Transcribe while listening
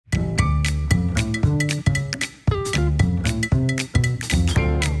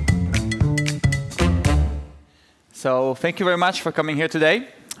So thank you very much for coming here today.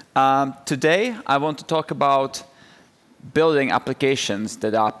 Today, I want to talk about building applications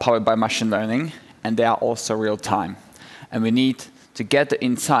that are powered by machine learning, and they are also real-time. And we need to get the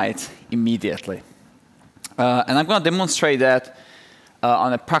insight immediately. And I'm going to demonstrate that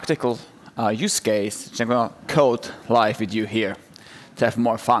on a practical use case, which I'm going to code live with you here to have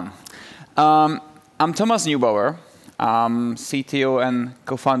more fun. I'm Tomáš Neubauer. I'm CTO and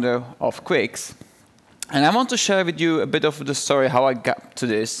co-founder of Quix. And I want to share with you a bit of the story how I got to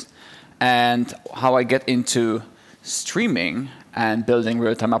this and how I get into streaming and building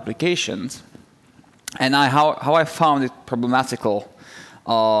real-time applications, and how I found it problematical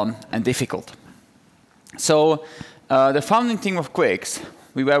and difficult. So the founding team of Quix,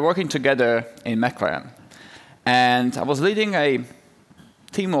 we were working together in McLaren. And I was leading a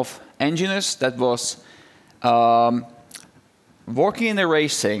team of engineers that was working in the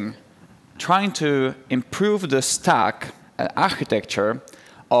racing, trying to improve the stack and architecture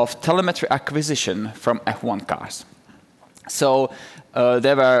of telemetry acquisition from F1 cars. So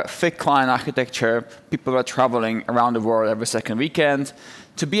there were thick client architecture. People were traveling around the world every second weekend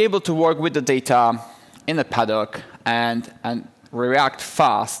to be able to work with the data in the paddock and react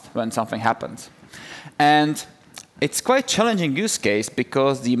fast when something happens. And it's quite a challenging use case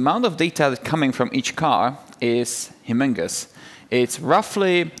because the amount of data that's coming from each car is humongous. It's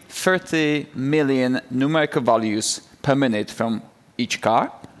roughly 30 million numerical values per minute from each car.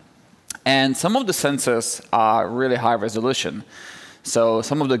 And some of the sensors are really high resolution. So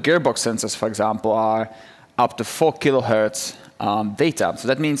some of the gearbox sensors, for example, are up to 4 kilohertz data. So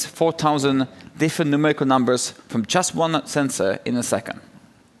that means 4,000 different numerical numbers from just one sensor in a second.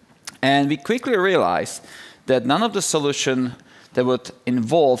 And we quickly realized that none of the solution that would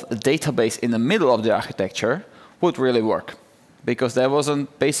involve a database in the middle of the architecture would really work, because there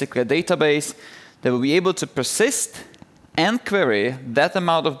wasn't basically a database that would be able to persist and query that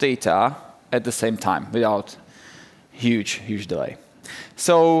amount of data at the same time without huge delay.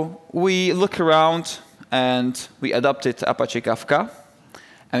 So we look around and we adopted Apache Kafka,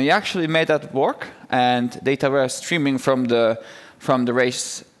 and we actually made that work, and data were streaming from the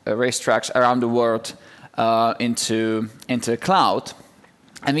racetracks around the world into the cloud,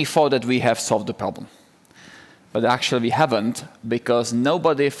 and we thought that we have solved the problem. But actually we haven't, because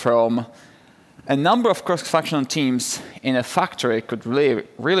nobody from a number of cross-functional teams in a factory could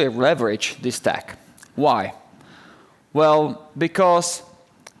really leverage this tech. Why? Well, because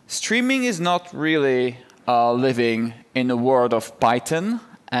streaming is not really living in the world of Python,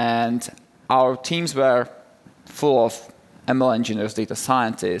 and our teams were full of ML engineers, data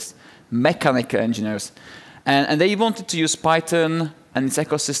scientists, mechanical engineers, and they wanted to use Python and its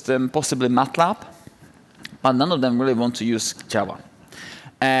ecosystem, possibly MATLAB, but none of them really want to use Java.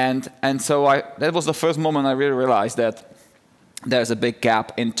 And so that was the first moment I really realized that there's a big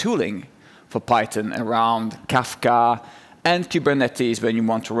gap in tooling for Python around Kafka and Kubernetes when you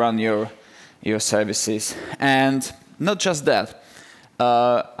want to run your services. And not just that,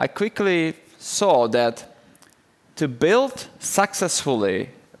 I quickly saw that to build successfully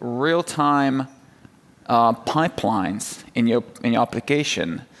real-time pipelines in your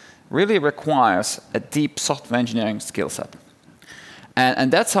application really requires a deep software engineering skill set.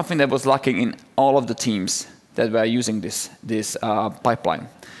 And that's something that was lacking in all of the teams that were using this pipeline.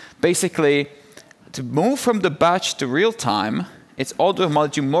 Basically, to move from the batch to real-time, it's order of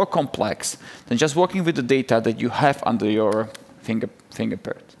magnitude more complex than just working with the data that you have under your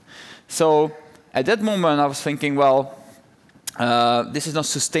fingerprint. So at that moment, I was thinking, well, this is not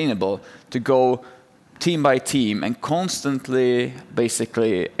sustainable to go team by team and constantly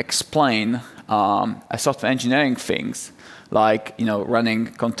basically explain software engineering things, like running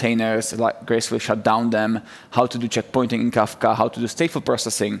containers, like gracefully shut down them, how to do checkpointing in Kafka, how to do stateful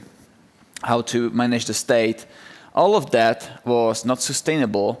processing, how to manage the state. All of that was not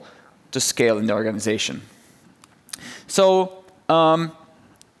sustainable to scale in the organization. So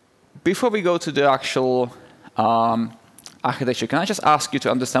before we go to the actual architecture, can I just ask you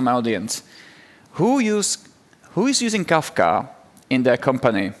to understand my audience? Who is using Kafka in their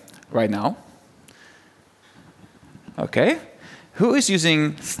company right now? OK. Who is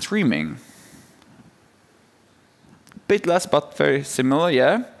using streaming? A bit less, but very similar,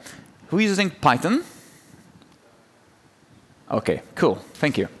 yeah. Who is using Python? OK, cool.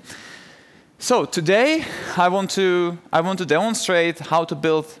 Thank you. So today, I want to demonstrate how to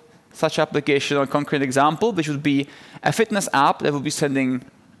build such application on a concrete example, which would be a fitness app that would be sending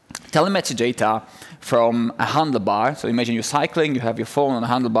telemetry data from a handlebar. So imagine you're cycling, you have your phone on a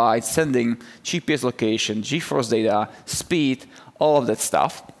handlebar, it's sending GPS location, G-force data, speed, all of that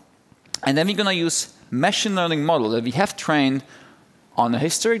stuff. And then we're going to use machine learning model that we have trained on the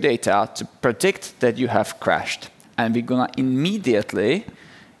historic data to predict that you have crashed. And we're going to immediately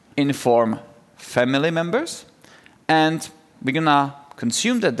inform family members, and we're going to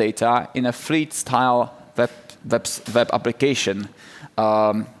consume that data in a fleet-style web application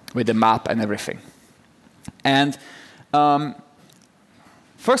with a map and everything. And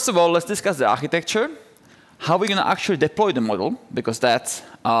first of all, let's discuss the architecture, how we're going to actually deploy the model, because that's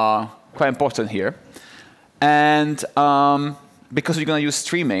quite important here. And because we're going to use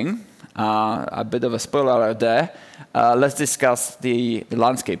streaming, a bit of a spoiler alert there, let's discuss the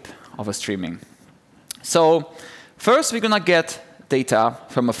landscape of a streaming. So first, we're going to get data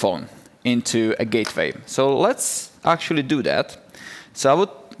from a phone into a gateway. So let's actually do that. So I would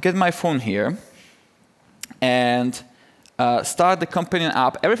get my phone here and start the companion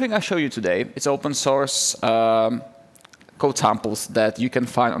app. Everything I show you today, it's open source code samples that you can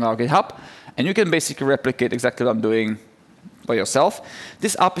find on our GitHub. And you can basically replicate exactly what I'm doing by yourself.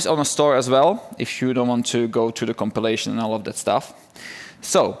 This app is on a store as well, if you don't want to go to the compilation and all of that stuff.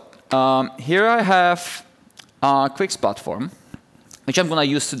 So here I have a Quix platform, which I'm going to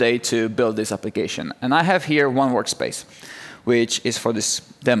use today to build this application. And I have here one workspace, which is for this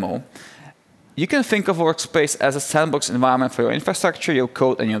demo. You can think of workspace as a sandbox environment for your infrastructure, your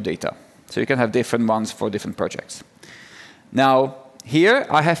code, and your data. So you can have different ones for different projects. Now, here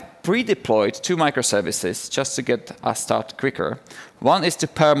I have pre-deployed 2 microservices just to get us started quicker. One is to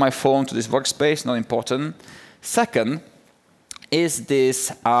pair my phone to this workspace, not important. Second is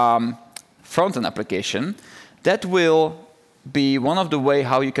this front-end application that will be one of the way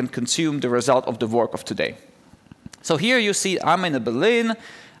how you can consume the result of the work of today. So here you see I'm in Berlin.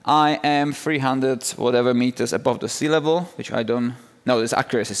 I am 300 whatever meters above the sea level, which I don't know. This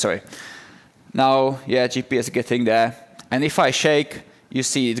accuracy, sorry. Now, yeah, GPS is getting there. And if I shake, you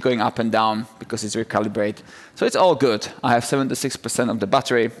see it going up and down because it's recalibrated. So it's all good. I have 76% of the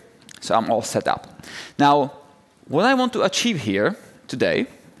battery, so I'm all set up. Now, what I want to achieve here today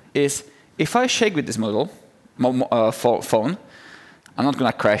is if I shake with this model, phone, I'm not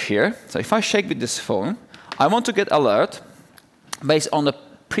going to crash here. So if I shake with this phone, I want to get alert based on the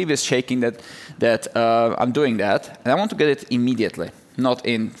previous shaking that I'm doing that, and I want to get it immediately, not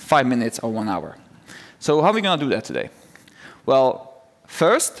in 5 minutes or 1 hour. So how are we going to do that today? Well,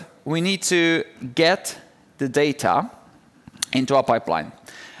 first, we need to get the data into our pipeline.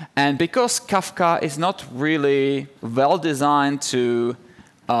 And because Kafka is not really well designed to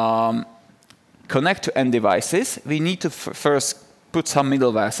connect to end devices, we need to first put some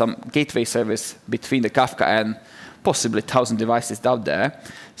middleware, some gateway service between the Kafka and possibly 1,000 devices out there.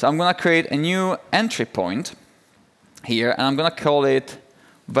 So I'm going to create a new entry point here, and I'm going to call it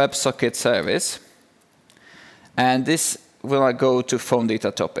WebSocket Service. And this will go to phone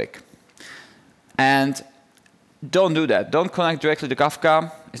data topic. And don't do that. Don't connect directly to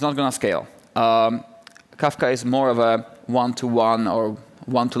Kafka. It's not going to scale. Kafka is more of a one-to-one or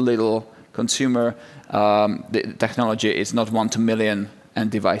one-to-little consumer. The technology is not 1 to million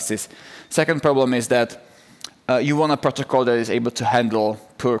end devices. Second problem is that you want a protocol that is able to handle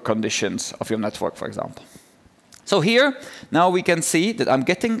poor conditions of your network, for example. So here, now we can see that I'm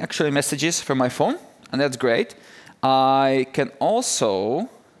getting actually messages from my phone, and that's great. I can also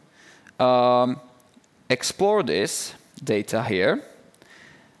explore this data here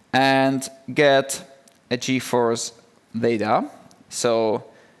and get a GeForce data. So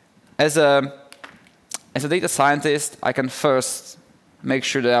as a data scientist, I can first make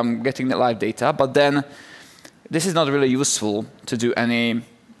sure that I'm getting the live data, but then this is not really useful to do any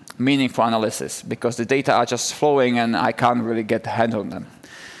meaningful analysis because the data are just flowing and I can't really get a hand on them.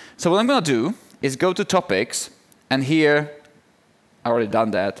 So what I'm going to do is go to topics, and here, I already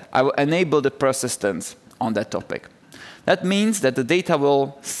done that. I will enable the persistence on that topic. That means that the data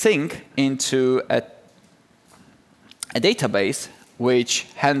will sync into a database which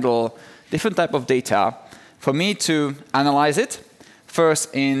handle different type of data for me to analyze it.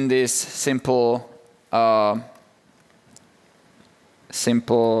 First in this simple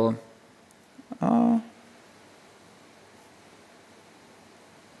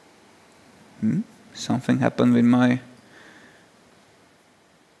something happened with my...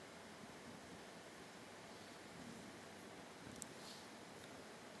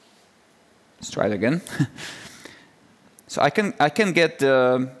 Let's try it again. So I can get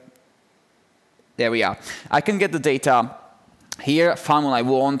the... There we are. I can get the data here, find what I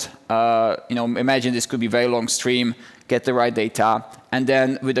want. Imagine this could be a very long stream, get the right data, and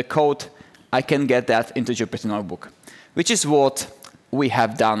then with the code, I can get that into Jupyter Notebook, which is what we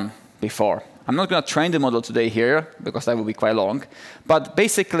have done before. I'm not going to train the model today here, because that will be quite long. But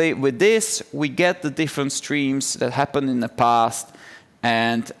basically, with this, we get the different streams that happened in the past,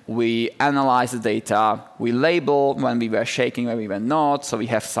 and we analyze the data. We label when we were shaking, when we were not. So we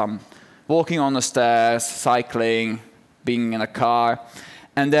have some walking on the stairs, cycling, being in a car.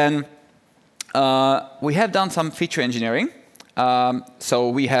 And then we have done some feature engineering. So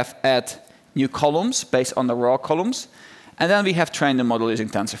we have added new columns based on the raw columns. And then we have trained the model using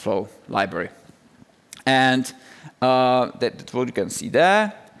TensorFlow library. And that's what you can see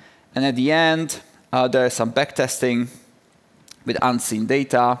there. And at the end, there is some backtesting with unseen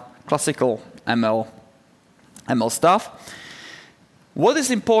data, classical ML stuff. What is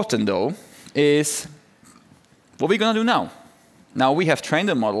important, though, is what we're going to do now. Now we have trained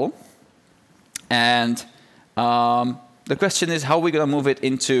the model. And the question is how we're going to move it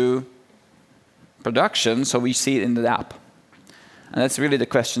into production so we see it in the app. And that's really the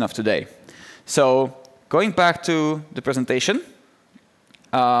question of today. So going back to the presentation.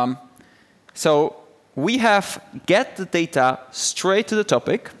 So we have get the data straight to the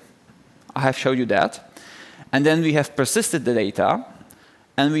topic. I have showed you that. And then we have persisted the data.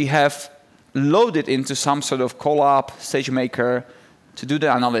 And we have loaded into some sort of Colab, SageMaker to do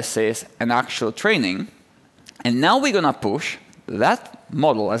the analysis and actual training. And now we're going to push that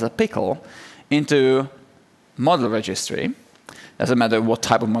model as a pickle into model registry. Doesn't matter what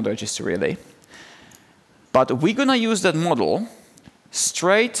type of model registry, really. But we're going to use that model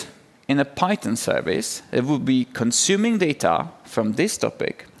straight in a Python service. It will be consuming data from this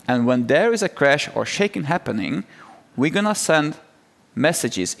topic. And when there is a crash or shaking happening, we're going to send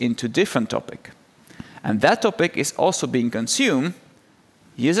messages into different topic. And that topic is also being consumed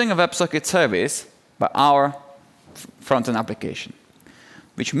using a WebSocket service by our front-end application.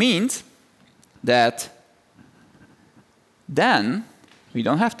 Which means that then we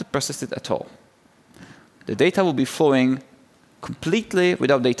don't have to persist it at all. The data will be flowing completely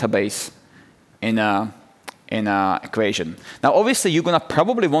without database in a equation. Now, obviously, you're going to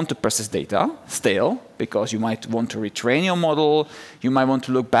probably want to persist data still, because you might want to retrain your model. You might want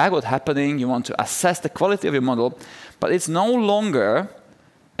to look back what's happening. You want to assess the quality of your model. But it's no longer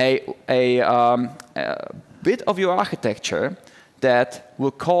a bit of your architecture that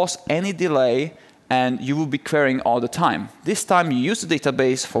will cause any delay, and you will be querying all the time. This time, you use the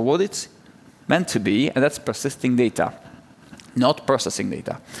database for what it's meant to be, and that's persisting data, not processing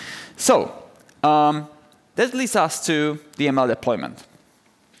data. So that leads us to the ML deployment.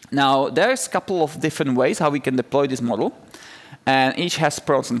 Now, there's a couple of different ways how we can deploy this model, and each has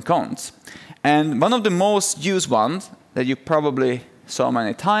pros and cons. And one of the most used ones that you probably saw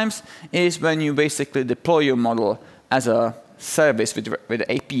many times is when you basically deploy your model as a service with an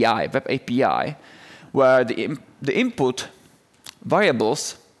API, web API, where the input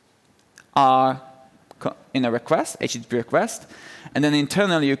variables are in a request, HTTP request, and then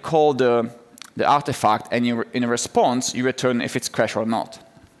internally you call the artifact, and in a response you return if it's crashed or not.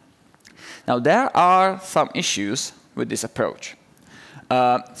 Now there are some issues with this approach.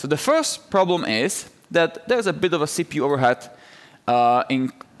 So the first problem is that there's a bit of a CPU overhead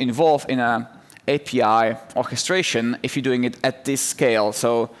involved in an API orchestration if you're doing it at this scale.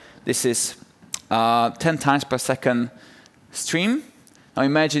 So this is 10 times per second stream. Now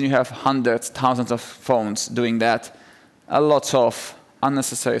imagine you have hundreds, thousands of phones doing that. A lot of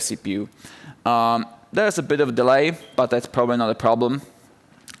unnecessary CPU. There's a bit of a delay, but that's probably not a problem.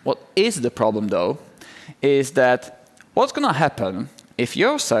 What is the problem, though, is that what's going to happen if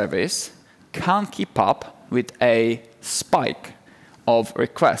your service can't keep up with a spike of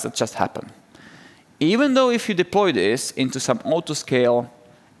requests that just happen? Even though if you deploy this into some autoscale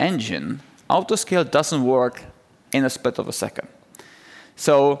engine, autoscale doesn't work in a split of a second.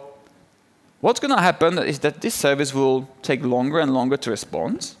 So what's going to happen is that this service will take longer and longer to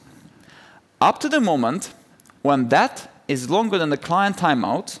respond, up to the moment when that is longer than the client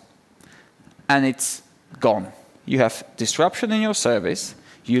timeout, and it's gone. You have disruption in your service,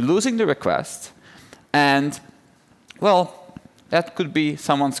 you're losing the request, and, well, that could be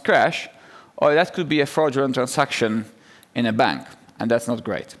someone's crash, or that could be a fraudulent transaction in a bank, and that's not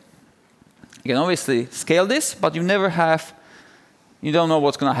great. You can obviously scale this, but you don't know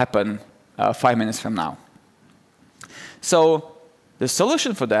what's going to happen 5 minutes from now. So the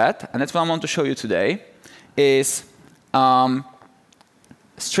solution for that, and that's what I want to show you today, is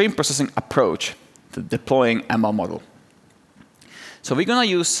stream processing approach to deploying ML model. So we're going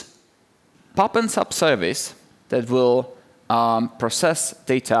to use pub and sub service that will process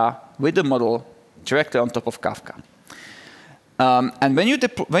data with the model directly on top of Kafka. And when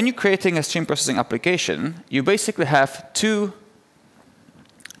you're creating a stream processing application, you basically have two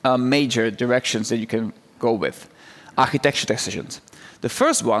major directions that you can go with, architecture decisions. The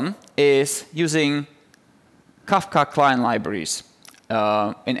first one is using Kafka client libraries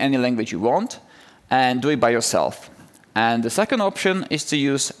in any language you want, and do it by yourself. And the second option is to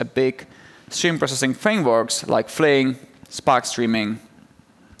use a big stream processing frameworks like Fling, Spark Streaming,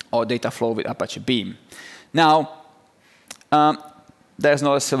 or Dataflow with Apache Beam. Now, there's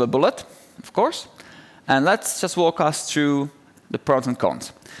not a silver bullet, of course, and let's just walk us through the pros and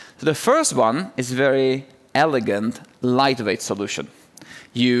cons. So the first one is very elegant, lightweight solution.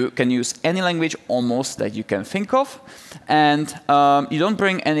 You can use any language almost that you can think of, and you don't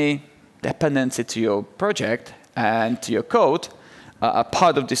bring any dependency to your project and to your code, a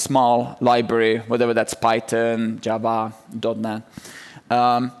part of this small library, whether that's Python, Java, .NET.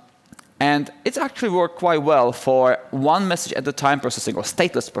 And it's actually worked quite well for one message at a time processing or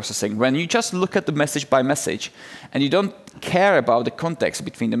stateless processing, when you just look at the message by message and you don't care about the context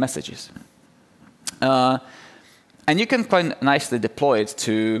between the messages. And you can quite nicely deploy it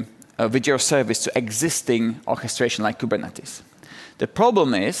to with your service to existing orchestration like Kubernetes. The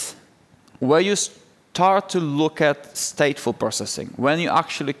problem is where you start to look at stateful processing, when you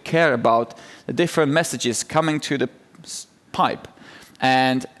actually care about the different messages coming to the pipe.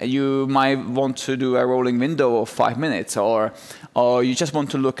 And you might want to do a rolling window of 5 minutes, or you just want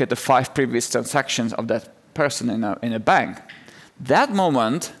to look at the 5 previous transactions of that person in a bank. That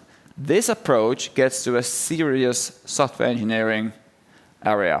moment, this approach gets to a serious software engineering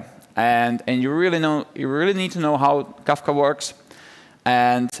area, and you really need to know how Kafka works,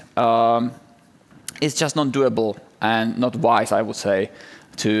 and it's just not doable and not wise, I would say,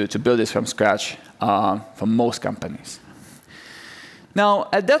 to build this from scratch for most companies. Now,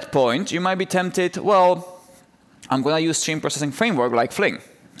 at that point, you might be tempted, well, I'm going to use stream processing framework like Fling,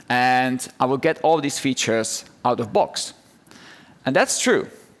 and I will get all these features out of box. And that's true.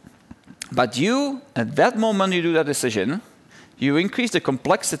 But you, at that moment you do that decision, you increase the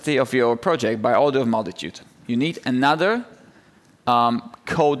complexity of your project by order of magnitude. You need another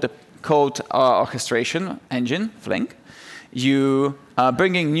code orchestration engine, Fling. You are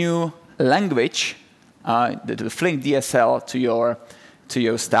bringing new language, the Fling DSL, to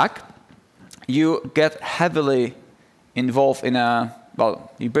your stack. You get heavily involved in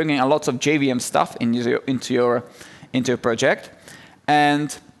you're bringing a lot of JVM stuff into your project.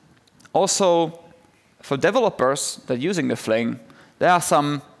 And also, for developers that are using the Fling, there are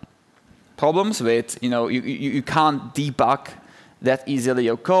some problems with, you can't debug that easily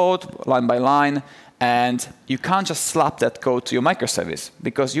your code line by line, and you can't just slap that code to your microservice,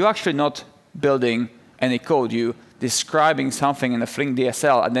 because you're actually not building any code. You're describing something in a Fling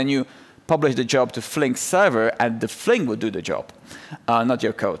DSL, and then you publish the job to Fling server, and the Fling will do the job, not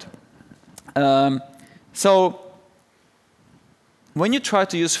your code. So when you try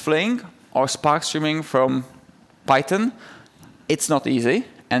to use Fling or Spark Streaming from Python, it's not easy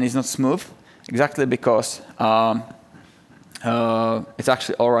and it's not smooth, exactly because it's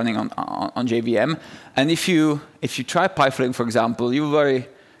actually all running on JVM. And if you try PyFling, for example, you very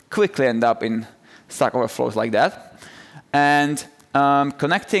quickly end up in Stack Overflows like that. And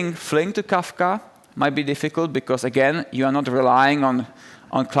connecting Fling to Kafka might be difficult because, again, you are not relying on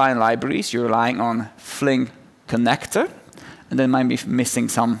client libraries. You're relying on Fling connector, and then might be missing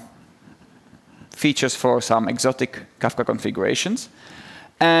some features for some exotic Kafka configurations.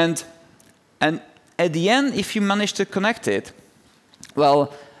 And at the end, if you manage to connect it,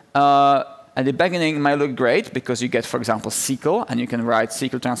 well, at the beginning, it might look great because you get, for example, SQL, and you can write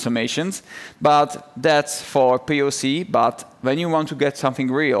SQL transformations. But that's for POC. But when you want to get something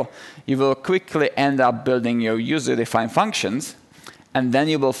real, you will quickly end up building your user-defined functions. And then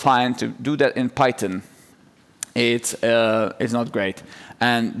you will find to do that in Python, it's not great.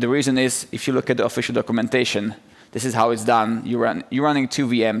 And the reason is, if you look at the official documentation, this is how it's done. You're running two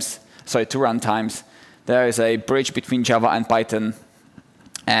runtimes. There is a bridge between Java and Python.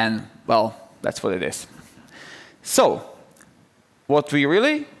 And, well, that's what it is. So what we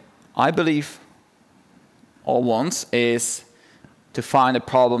really, I believe, all want is to find the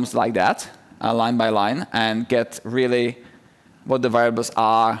problems like that, line by line, and get really what the variables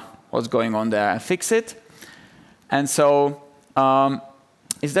are, what's going on there, and fix it. And so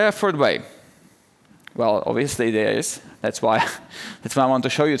is there a third way? Well, obviously there is. That's why I want to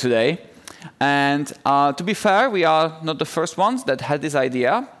show you today. And to be fair, we are not the first ones that had this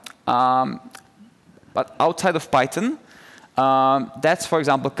idea. But outside of Python, that's, for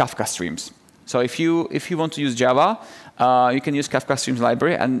example, Kafka streams. So if you want to use Java, you can use Kafka streams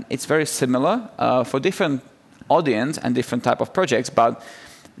library, and it's very similar for different audience and different type of projects. But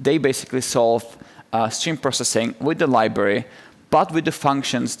they basically solve stream processing with the library but with the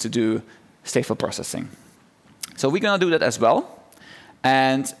functions to do stateful processing. So we're going to do that as well.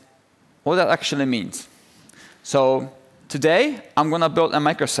 And what that actually means. So today, I'm going to build a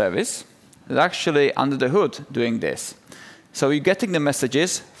microservice that's actually under the hood doing this. So you're getting the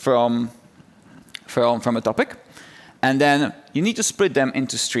messages from a topic. And then you need to split them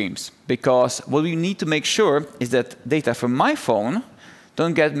into streams. Because what you need to make sure is that data from my phone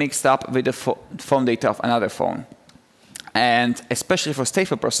don't get mixed up with the phone data of another phone. And especially for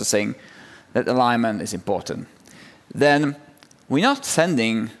stateful processing, that alignment is important. Then we're not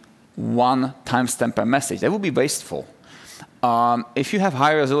sending one timestamp per message. That would be wasteful. If you have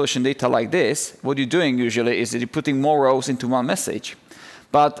high resolution data like this, what you're doing usually is that you're putting more rows into one message.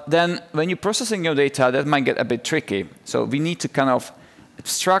 But then when you're processing your data, that might get a bit tricky. So we need to kind of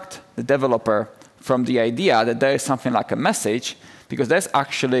abstract the developer from the idea that there is something like a message, because there's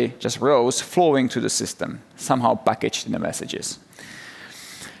actually just rows flowing through the system, somehow packaged in the messages.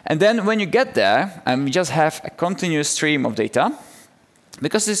 And then when you get there, and we just have a continuous stream of data,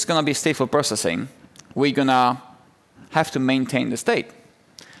 because this is going to be stateful processing, we're going to have to maintain the state.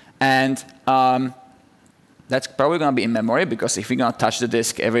 And that's probably going to be in memory, because if we're going to touch the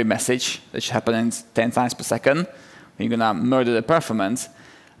disk every message, that should happen 10 times per second, we're going to murder the performance.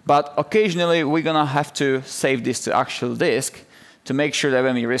 But occasionally, we're going to have to save this to actual disk to make sure that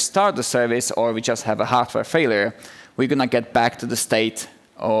when we restart the service or we just have a hardware failure, we're going to get back to the state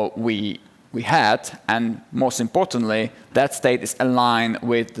we had. And most importantly, that state is aligned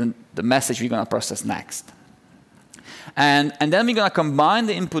with the message we're going to process next. And then we're going to combine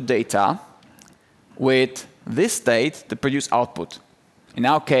the input data with this state to produce output. In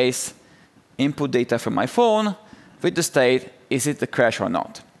our case, input data from my phone with the state, is it a crash or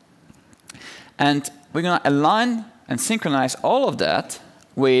not? And we're going to align and synchronize all of that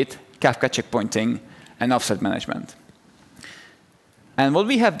with Kafka checkpointing and offset management. And what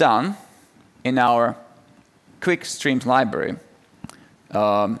we have done in our quick streams library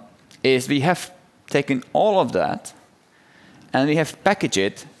is we have taken all of that and we have packaged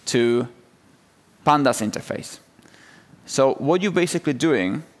it to Pandas interface. So what you're basically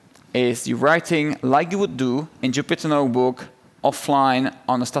doing is you're writing like you would do in Jupyter Notebook offline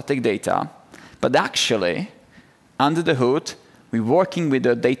on a static data, but actually, under the hood, we're working with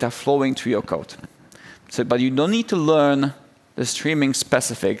the data flowing through your code. So, but you don't need to learn the streaming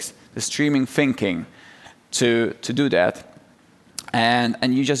specifics, the streaming thinking to do that. And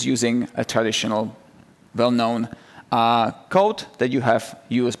you're just using a traditional, well-known code that you have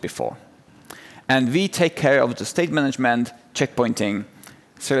used before. And we take care of the state management, checkpointing,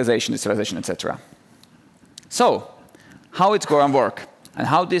 serialization, etc. So, how it's going to work, and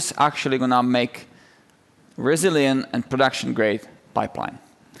how this actually going to make resilient and production-grade pipeline.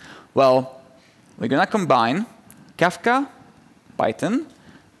 Well, we're going to combine Kafka, Python,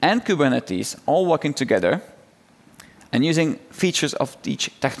 and Kubernetes all working together and using features of each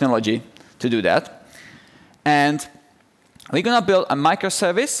technology to do that. And we're going to build a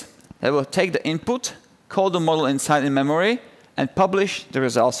microservice that will take the input, call the model inside in memory, and publish the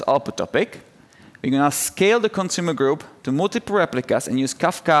results to output topic. We're going to scale the consumer group to multiple replicas and use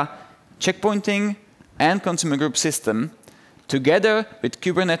Kafka checkpointing and consumer group system together with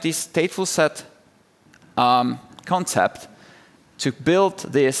Kubernetes stateful set concept to build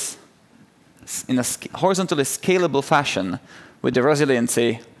this in a horizontally scalable fashion with the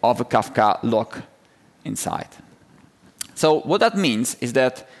resiliency of a Kafka lock inside. So what that means is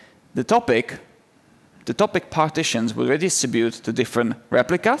that the topic partitions will redistribute to different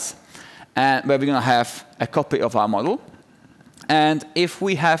replicas, and where we're going to have a copy of our model. And if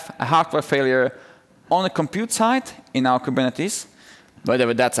we have a hardware failure on the compute side in our Kubernetes,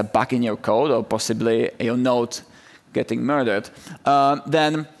 whether that's a bug in your code or possibly your node getting murdered,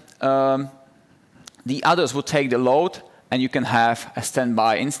 then the others will take the load, and you can have a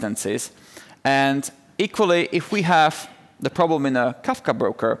standby instances. And equally, if we have the problem in a Kafka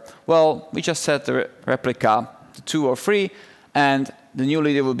broker, well, we just set the replica to 2 or 3, and the new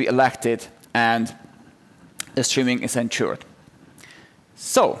leader will be elected, and the streaming is ensured.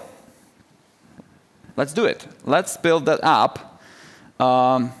 So let's do it. Let's build that up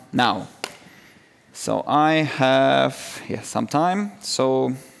now. So I have some time.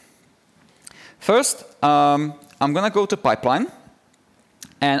 So first, I'm going to go to pipeline,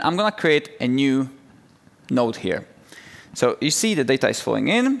 and I'm going to create a new node here. So you see the data is flowing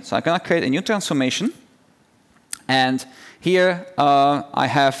in. So I'm going to create a new transformation. And here I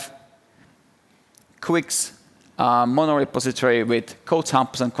have Quick's monorepository with code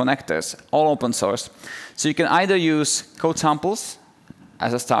samples and connectors, all open source. So you can either use code samples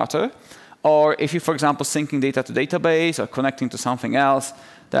as a starter, Or if you, for example, syncing data to database or connecting to something else,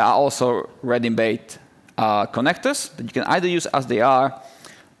 there are also ready-made connectors that you can either use as they are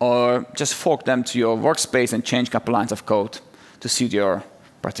or just fork them to your workspace and change a couple lines of code to suit your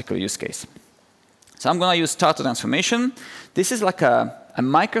particular use case. So I'm going to use start to transformation. This is like a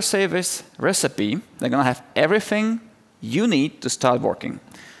microservice recipe. They're going to have everything you need to start working.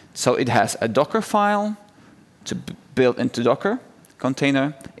 So it has a Docker file to build into Docker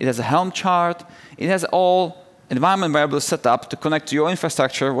container. It has a Helm chart. It has all environment variables set up to connect to your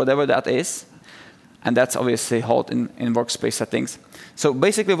infrastructure, whatever that is. And that's obviously held in workspace settings. So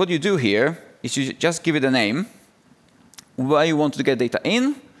basically what you do here is you just give it a name, where you want to get data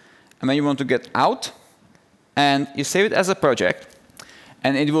in, and when you want to get out, and you save it as a project,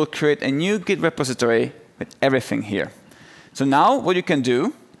 and it will create a new Git repository with everything here. So now what you can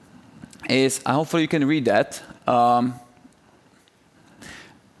do is, hopefully you can read that.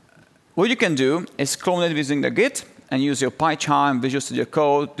 What you can do is clone it using the Git and use your PyCharm, Visual Studio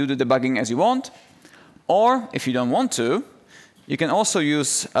Code, do the debugging as you want. Or if you don't want to, you can also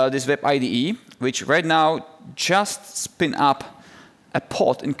use this web IDE, which right now just spin up a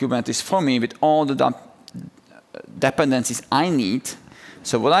pod in Kubernetes for me with all the dependencies I need.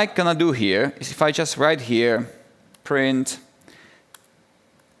 So what I'm going to do here is if I just write here, print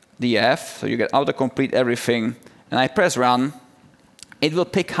df, so you get autocomplete everything, and I press run, it will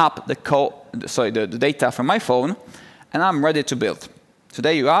pick up the data from my phone, and I'm ready to build. So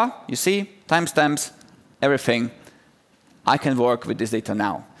there you are. You see, timestamps, everything. I can work with this data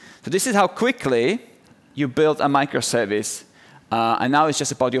now. So this is how quickly you build a microservice. And now it's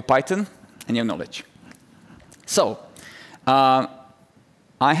just about your Python and your knowledge. So I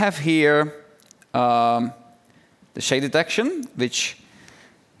have here the shake detection, which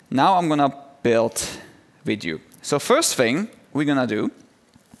now I'm going to build with you. So first thing we're going to do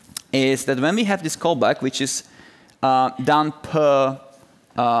is that when we have this callback, which is done per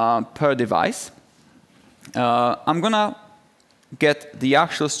device, I'm going to get the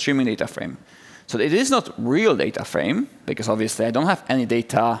actual streaming data frame. So it is not real data frame, because obviously I don't have any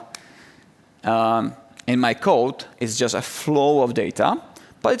data in my code. It's just a flow of data,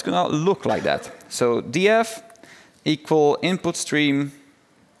 but it's going to look like that. So df equal input stream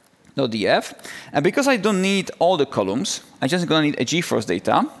 .df. And because I don't need all the columns, I'm just going to need a GeForce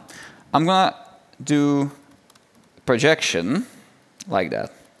data, I'm going to do projection like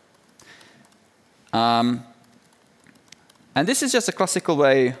that. And this is just a classical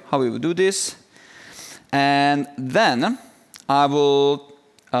way how we would do this. And then I will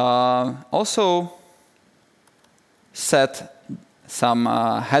also set some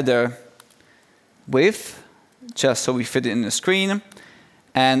header width, just so we fit it in the screen.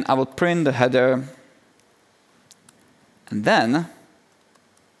 And I will print the header. And then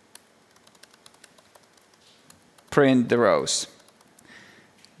print the rows.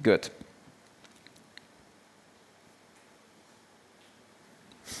 Good.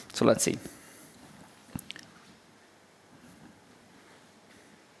 So let's see.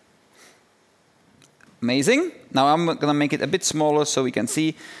 Amazing. Now I'm going to make it a bit smaller so we can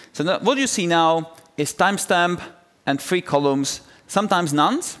see. So now, what you see now is timestamp and 3 columns, sometimes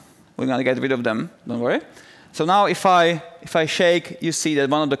nones. We're going to get rid of them, don't worry. So now if I shake, you see that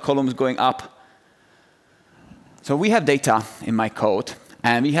one of the columns going up. So we have data in my code,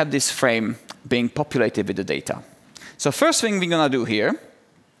 and we have this frame being populated with the data. So first thing we're going to do here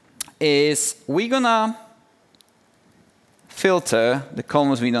is we're going to filter the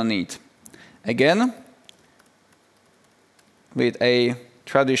columns we don't need. Again, with a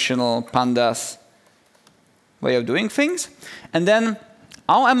traditional pandas way of doing things. And then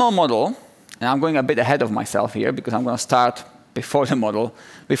our ML model, and I'm going a bit ahead of myself here because I'm going to start before the model,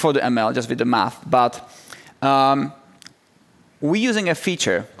 before the ML, just with the math. But we're using a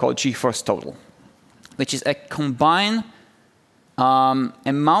feature called GeForce Total, which is a combined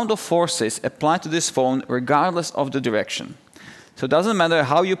amount of forces applied to this phone regardless of the direction. So it doesn't matter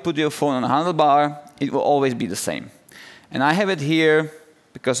how you put your phone on a handlebar, it will always be the same. And I have it here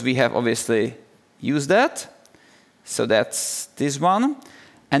because we have obviously used that. So that's this one.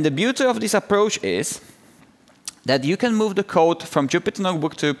 And the beauty of this approach is that you can move the code from Jupyter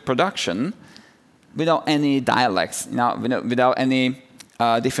Notebook to production without any dialects, without any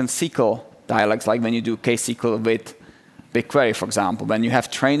different SQL dialects, like when you do KSQL with BigQuery, for example. When you have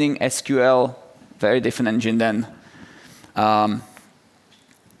training SQL, very different engine than runtime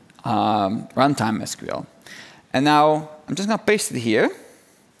SQL. And now I'm just going to paste it here.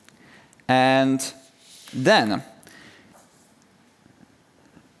 And then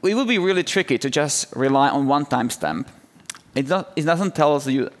it will be really tricky to just rely on one timestamp. it doesn't tell us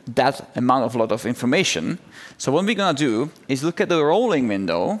you that amount of lot of information. So what we're going to do is look at the rolling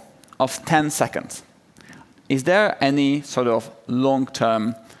window of 10 seconds. Is there any sort of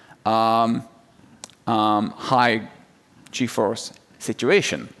long-term high GeForce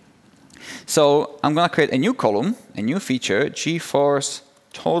situation? So I'm going to create a new column, a new feature, GeForce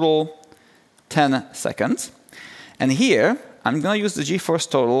total 10 seconds. And here, I'm going to use the GeForce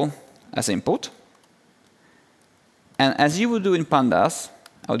total as input. And as you would do in Pandas,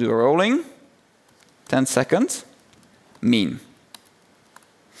 I'll do a rolling, 10 seconds, mean.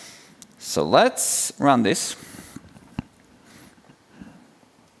 So let's run this.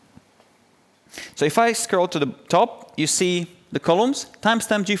 So if I scroll to the top, you see the columns,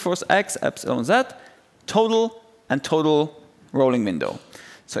 timestamp GeForce X, epsilon Z, total, and total rolling window.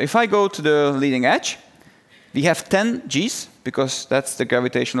 So if I go to the leading edge, we have 10 Gs, because that's the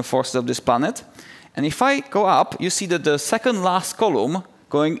gravitational forces of this planet. And if I go up, you see that the second last column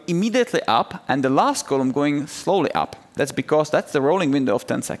going immediately up, and the last column going slowly up. That's because that's the rolling window of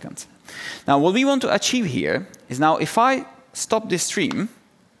 10 seconds. Now, what we want to achieve here is now if I stop this stream,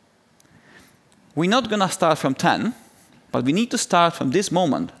 we're not going to start from 10, but we need to start from this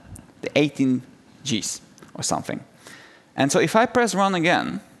moment, the 18 Gs or something. And so if I press run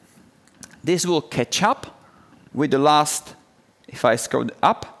again, this will catch up with the last, if I scroll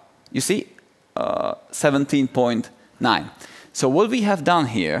up, you see, 17.9. So what we have done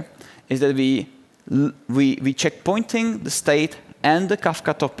here is that we checkpointing the state and the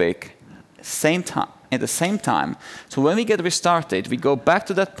Kafka topic at the same time. So when we get restarted, we go back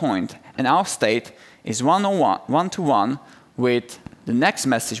to that point, and our state is one-to-one with the next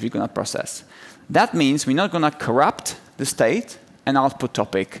message we're going to process. That means we're not going to corrupt the state and output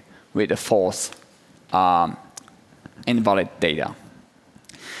topic with a false invalid data.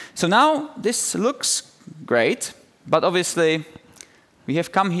 So now this looks great, but obviously we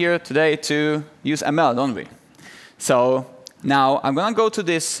have come here today to use ML, don't we? So now I'm going to go to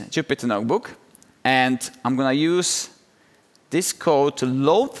this Jupyter notebook, and I'm going to use this code to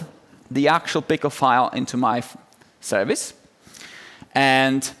load the actual Pickle file into my service.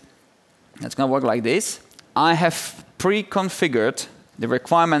 And it's going to work like this. I have pre-configured the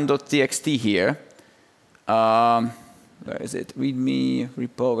requirement.txt here. Where is it? README,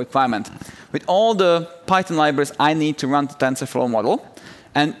 repo, requirement. With all the Python libraries I need to run the TensorFlow model.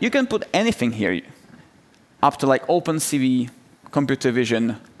 And you can put anything here, up to like OpenCV, computer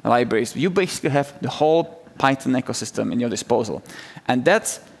vision libraries. You basically have the whole Python ecosystem in your disposal. And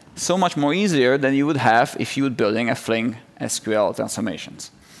that's so much more easier than you would have if you were building a Fling SQL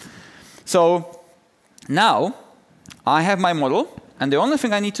transformations. So now I have my model, and the only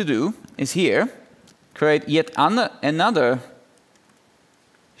thing I need to do is here create yet another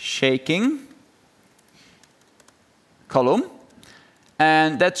shaking column,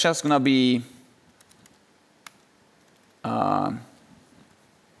 and that's just going to be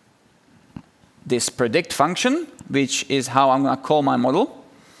this predict function, which is how I'm going to call my model.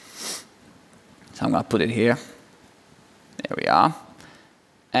 So I'm going to put it here. There we are.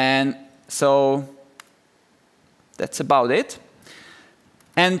 And so that's about it.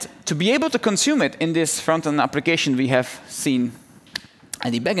 And to be able to consume it in this front-end application we have seen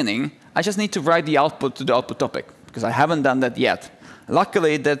at the beginning, I just need to write the output to the output topic, because I haven't done that yet.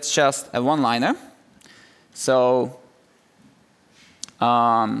 Luckily, that's just a one-liner. So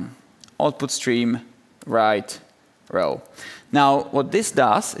output stream, write, row. Now, what this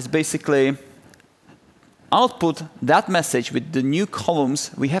does is basically output that message with the new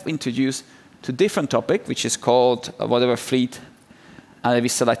columns we have introduced to different topic, which is called whatever fleet we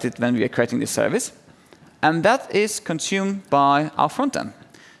selected when we are creating this service. And that is consumed by our front end.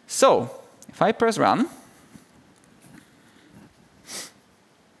 So if I press run,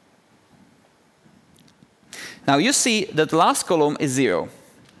 now you see that the last column is 0.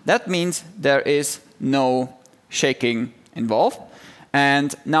 That means there is no shaking involved.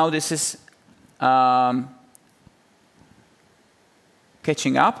 And now this is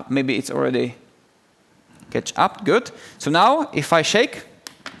catching up. Maybe it's already catch up. Good. So now if I shake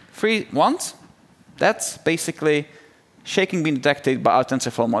 3 once, that's basically shaking being detected by our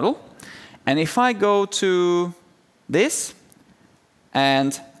TensorFlow model. And if I go to this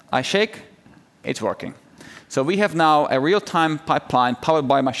and I shake, it's working. So we have now a real-time pipeline powered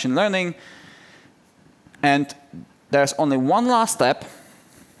by machine learning. And there's only one last step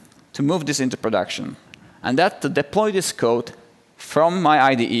to move this into production. And that's to deploy this code from my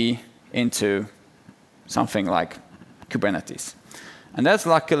IDE into something like Kubernetes. And that's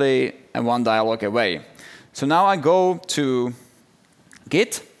luckily one dialog away. So now I go to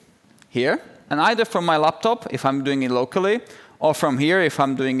Git here, And either from my laptop, if I'm doing it locally, or from here, if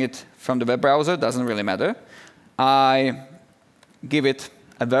I'm doing it from the web browser, doesn't really matter. I give it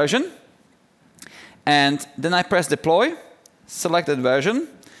a version. And then I press deploy, select that version,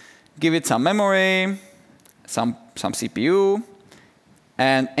 give it some memory, some CPU,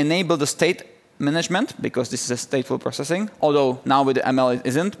 and enable the state management, because this is a stateful processing, although now with the ML it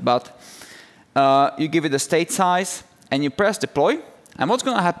isn't, but you give it a state size, and you press deploy. And what's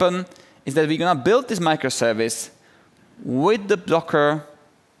going to happen is that we're going to build this microservice with the Docker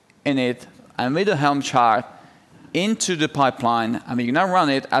in it and with the Helm chart into the pipeline, and we're going to run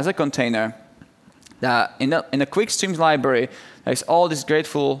it as a container. In a quick streams library, there's all these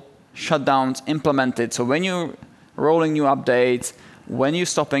grateful shutdowns implemented. So when you're rolling new updates, when you're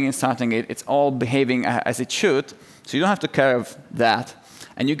stopping and starting it, it's all behaving as it should. So you don't have to care of that.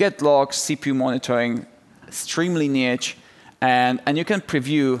 And you get logs, CPU monitoring, stream lineage, and you can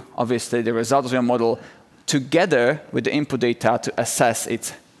preview, obviously, the results of your model together with the input data to assess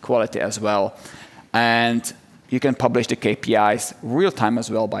its quality as well. And you can publish the KPIs real time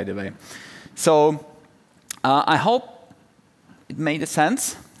as well, by the way. So I hope it made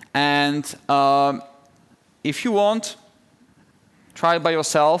sense. And if you want, try it by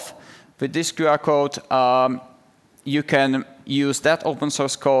yourself. With this QR code, you can use that open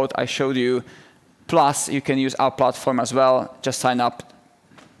source code I showed you. Plus, you can use our platform as well. Just sign up,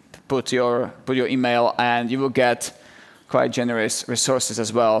 put your email, and you will get quite generous resources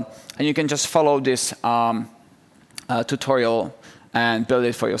as well. And you can just follow this tutorial and build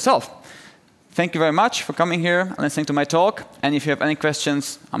it for yourself. Thank you very much for coming here and listening to my talk. And if you have any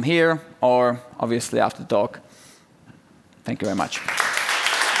questions, I'm here, or obviously after the talk. Thank you very much.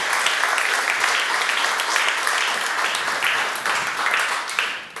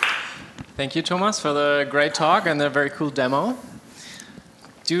 Thank you, Tomáš, for the great talk and the very cool demo.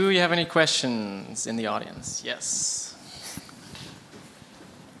 Do you have any questions in the audience? Yes.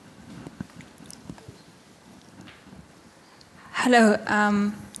 Hello.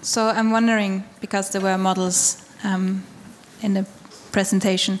 So I'm wondering, because there were models in the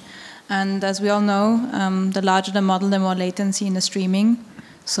presentation, and as we all know, the larger the model, the more latency in the streaming.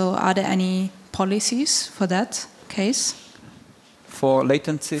 So are there any policies for that case? For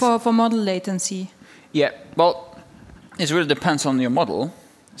latency? For model latency. Yeah, well, it really depends on your model.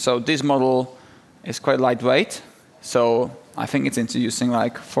 So this model is quite lightweight. So I think it's introducing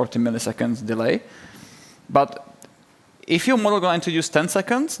like 40 milliseconds delay. But if your model going to introduce 10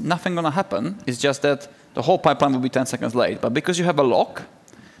 seconds, nothing going to happen. It's just that the whole pipeline will be 10 seconds late. But because you have a lock,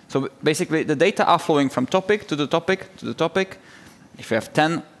 so basically the data are flowing from topic to the topic to the topic. If you have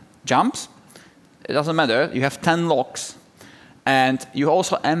 10 jumps, it doesn't matter. You have 10 locks. And you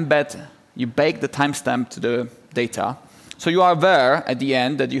also you bake the timestamp to the data. So you are aware at the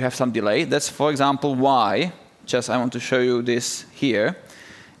end that you have some delay. That's, for example, why, I want to show you this here.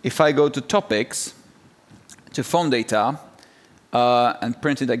 If I go to topics, to phone data, and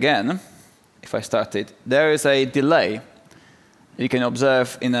print it again, if I start it, there is a delay. You can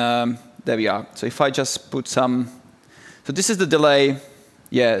observe there we are. So if I just put so this is the delay,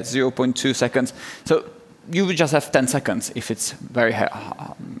 0.2 seconds. So you would just have 10 seconds if it's very heavy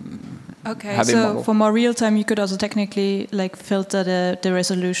model. For more real time, you could also technically filter the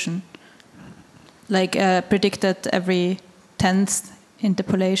resolution, predict at every 10th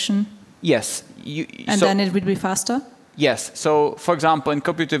interpolation. Yes. Then it would be faster? Yes. So, for example, in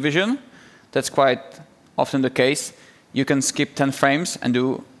computer vision, that's quite often the case. You can skip 10 frames and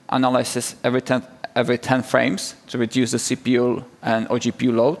do analysis every 10 frames to reduce the CPU or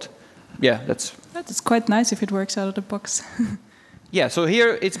GPU load. Yeah, that's quite nice if it works out of the box. Yeah. So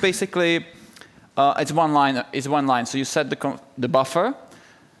here it's basically it's one line. It's one line. So you set the buffer,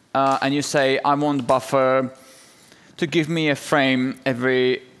 and you say I want buffer to give me a frame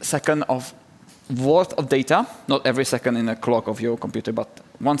every second of worth of data, not every second in a clock of your computer, but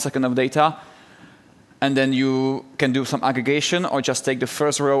 1 second of data. And then you can do some aggregation or just take the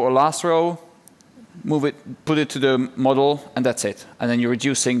first row or last row, move it, put it to the model, and that's it. And then you're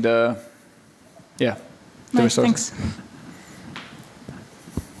reducing the resources. Thanks.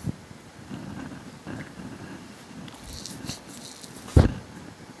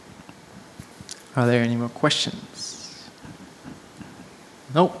 Are there any more questions?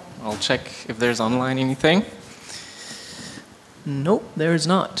 Nope. I'll check if there's online anything. Nope, there is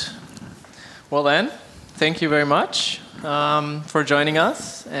not. Well then, thank you very much for joining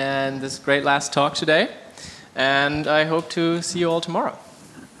us and this great last talk today. And I hope to see you all tomorrow.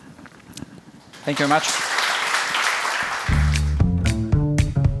 Thank you very much.